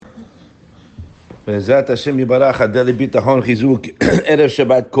Be'ezrat Hashem Yibarach Adeli Bitachon Chizuk Erev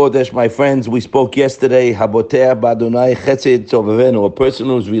Shabbat Kodesh. My friends, we spoke yesterday. Habotea Badonai Chesed Tovavenu. A person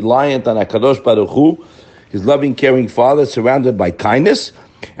who's reliant on HaKadosh Baruch Hu, his loving, caring Father, surrounded by kindness.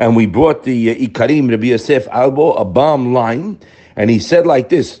 And we brought the Ikarim Rabbi Yosef Albo, a bomb line, and he said like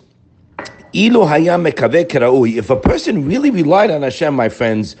this: Ilu hayam mekaveh keraui. If a person really relied on Hashem, my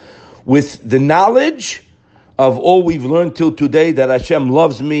friends, with the knowledge of all we've learned till today, that Hashem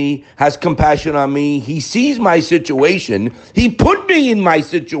loves me, has compassion on me, He sees my situation, He put me in my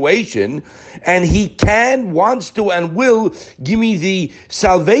situation, and He can, wants to, and will give me the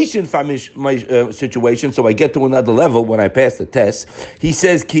salvation from my situation, so I get to another level when I pass the test. He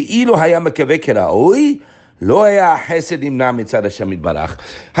says, Ki ilu hayam mekaveh keraui. Hashem's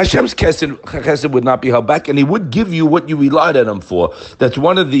chesed would not be held back, and He would give you what you relied on Him for. That's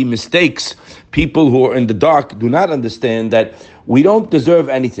one of the mistakes people who are in the dark do not understand, that we don't deserve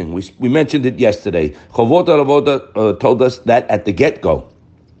anything. We mentioned it yesterday. Chovot HaLevavot told us that at the get-go,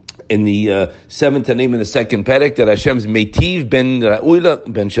 in the seventh name in the second perek, that Hashem's meitiv ben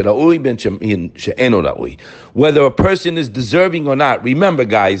ra'ui ben shera'ui ben she'eno ra'ui. Whether a person is deserving or not. Remember,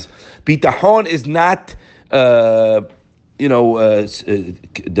 guys, bitachon is not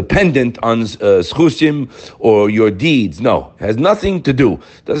dependent on schusim or your deeds. No, it has nothing to do.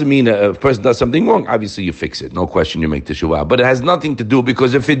 Doesn't mean a person does something wrong. Obviously, you fix it. No question, you make teshuvah. But it has nothing to do,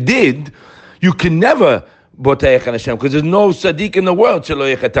 because if it did, you can never boteach on Hashem, because there's no tzaddik in the world.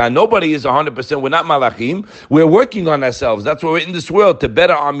 Nobody is 100%. We're not malachim. We're working on ourselves. That's why we're in this world, to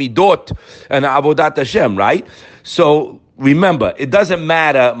better our midot and avodat Hashem, right? So remember, it doesn't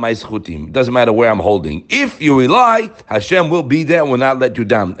matter my schutim. It doesn't matter where I'm holding. If you rely, Hashem will be there and will not let you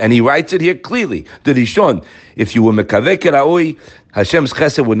down. And He writes it here clearly. The Rishon, if you were mekaveh keraui, Hashem's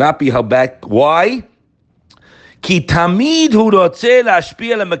chesed will not be held back. Why? Ki tamid hu rotzeh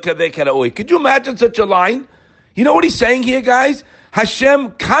lashpia lemekaveh keraui. Could you imagine such a line? You know what he's saying here, guys?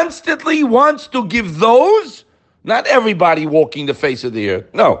 Hashem constantly wants to give those, not everybody walking the face of the earth.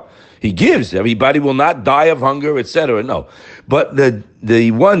 No. He gives. Everybody will not die of hunger, etc. No. But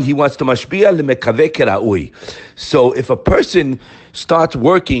the one He wants to mashpia lemekaveh keraui. So if a person starts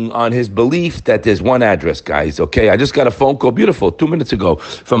working on his belief that there's one address, guys, okay? I just got a phone call, beautiful, 2 minutes ago,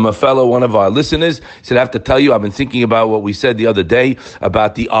 from a fellow, one of our listeners. He said, I have to tell you, I've been thinking about what we said the other day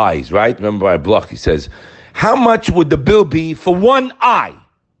about the eyes, right? Remember our block? He says, how much would the bill be for one eye?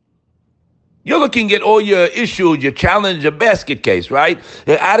 You're looking at all your issues, your challenge, your basket case, right?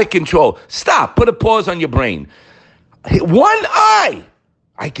 You're out of control. Stop. Put a pause on your brain. One eye.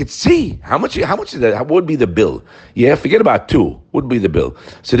 I could see. How much is that? What would be the bill? Yeah, forget about two. What would be the bill?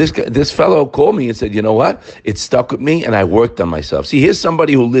 So this fellow called me and said, you know what? It stuck with me, and I worked on myself. See, here's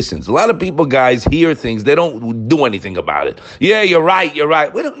somebody who listens. A lot of people, guys, hear things. They don't do anything about it. Yeah, you're right.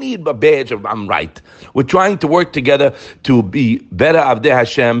 We don't need a badge of I'm right. We're trying to work together to be better Avdei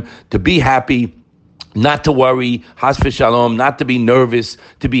Hashem, to be happy, not to worry, has v'shalom, not to be nervous,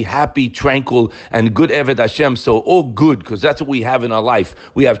 to be happy, tranquil, and good Eved Hashem. So all good, because that's what we have in our life.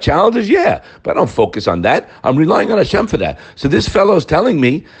 We have challenges, yeah, but I don't focus on that. I'm relying on Hashem for that. So this fellow is telling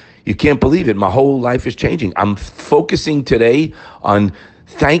me, you can't believe it, my whole life is changing. I'm focusing today on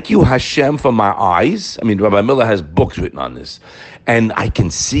thank you, Hashem, for my eyes. I mean, Rabbi Miller has books written on this. And I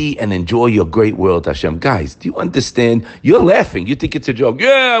can see and enjoy your great world, Hashem. Guys, do you understand? You're laughing. You think it's a joke.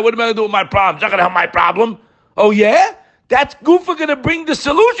 Yeah, what am I going to do with my problem? It's not going to help my problem. Oh, yeah? That's goofa going to bring the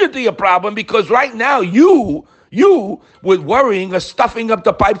solution to your problem, because right now you with worrying are stuffing up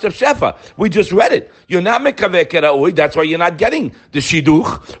the pipes of Shefa. We just read it. You're not mekaveh keraui. That's why you're not getting the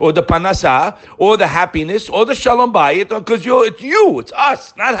shiduch or the panasa or the happiness or the shalom bayit, because it's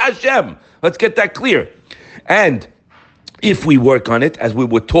us, not Hashem. Let's get that clear. And if we work on it, as we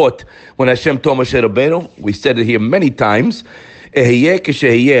were taught when Hashem told Moshe Rabbeinu, we said it here many times,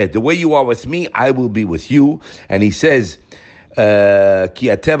 the way you are with me, I will be with you. And He says, I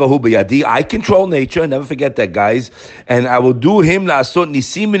control nature, never forget that, guys, and I will do him la'asot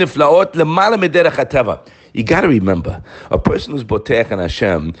nisim niflaot lemala mederech hateva. You got to remember, a person who's boteach on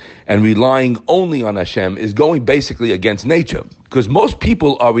Hashem and relying only on Hashem is going basically against nature, because most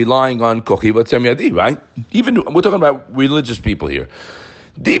people are relying on kochi v'tzem yadi, right? Even we're talking about religious people here.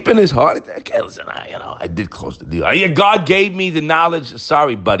 Deep in his heart, okay, listen, I did close the deal. God gave me the knowledge.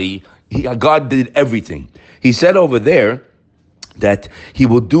 Sorry, buddy. God did everything. He said over there that He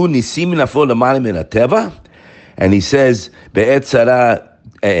will do nisim nafol l'malim min hateva, and He says be'et tzara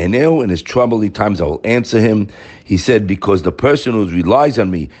in his troubling times I will answer him. He said, because the person who relies on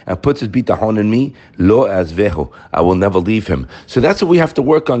me and puts his bitachon in me, lo azvehu, I will never leave him. So that's what we have to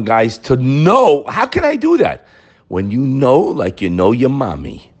work on, guys, to know. How can I do that? When you know, like you know your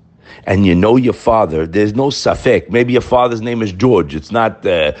mommy, and you know your father, there's no safek. Maybe your father's name is George. It's not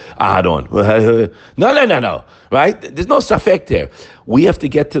Aaron. No. Right? There's no safek there. We have to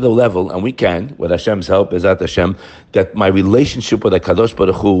get to the level, and we can, with Hashem's help, Ezat Hashem, that my relationship with HaKadosh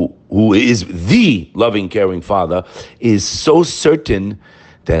Baruch Hu, who is the loving, caring Father, is so certain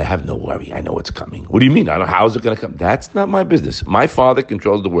that I have no worry. I know it's coming. What do you mean? I don't know. How's it going to come? That's not my business. My Father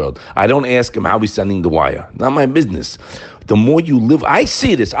controls the world. I don't ask him how he's sending the wire. Not my business. The more you live, I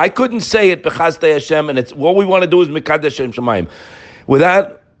see this. I couldn't say it, B'chazdei Hashem, and it's what we want to do is Mekadesh Shem Shemayim.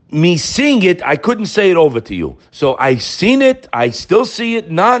 Without me seeing it, I couldn't say it over to you. So I've seen it. I still see it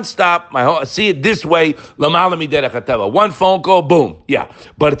nonstop. I see it this way. One phone call, boom. Yeah.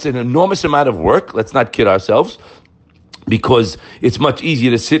 But it's an enormous amount of work. Let's not kid ourselves. Because it's much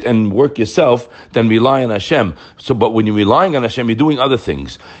easier to sit and work yourself than rely on Hashem. But when you're relying on Hashem, you're doing other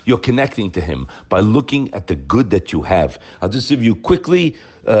things. You're connecting to Him by looking at the good that you have. I'll just give you quickly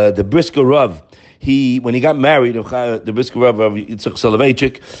the Brisker Rav. When he got married, the Brisker Rav Yitzchak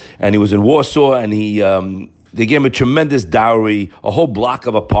Soloveitchik, and he was in Warsaw, and they gave him a tremendous dowry, a whole block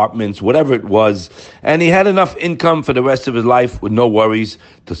of apartments, whatever it was, and he had enough income for the rest of his life with no worries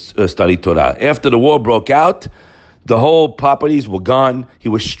to study Torah. After the war broke out, the whole properties were gone. He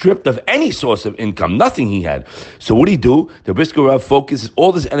was stripped of any source of income, nothing he had. So what did he do? The Brisker Rav focuses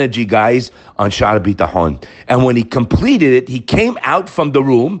all this energy, guys, on Sha'ar Bitachon. And when he completed it, he came out from the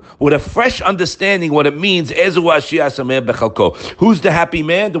room with a fresh understanding what it means. Who's the happy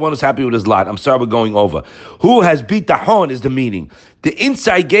man? The one who's happy with his lot. I'm sorry we're going over. Who has Bitachon is the meaning. The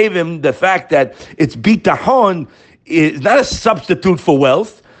insight gave him the fact that it's Bitachon is not a substitute for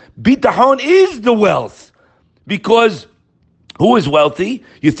wealth. Bitachon is the wealth. Because who is wealthy?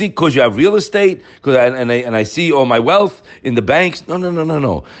 You think because you have real estate, and I see all my wealth in the banks.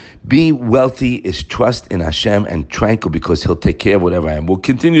 No. Being wealthy is trust in Hashem and tranquil because He'll take care of whatever I am. We'll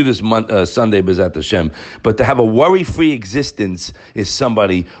continue this Sunday, B'ezat Hashem. But to have a worry-free existence is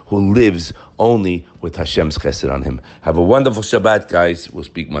somebody who lives only with Hashem's chesed on him. Have a wonderful Shabbat, guys. We'll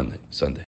speak Sunday.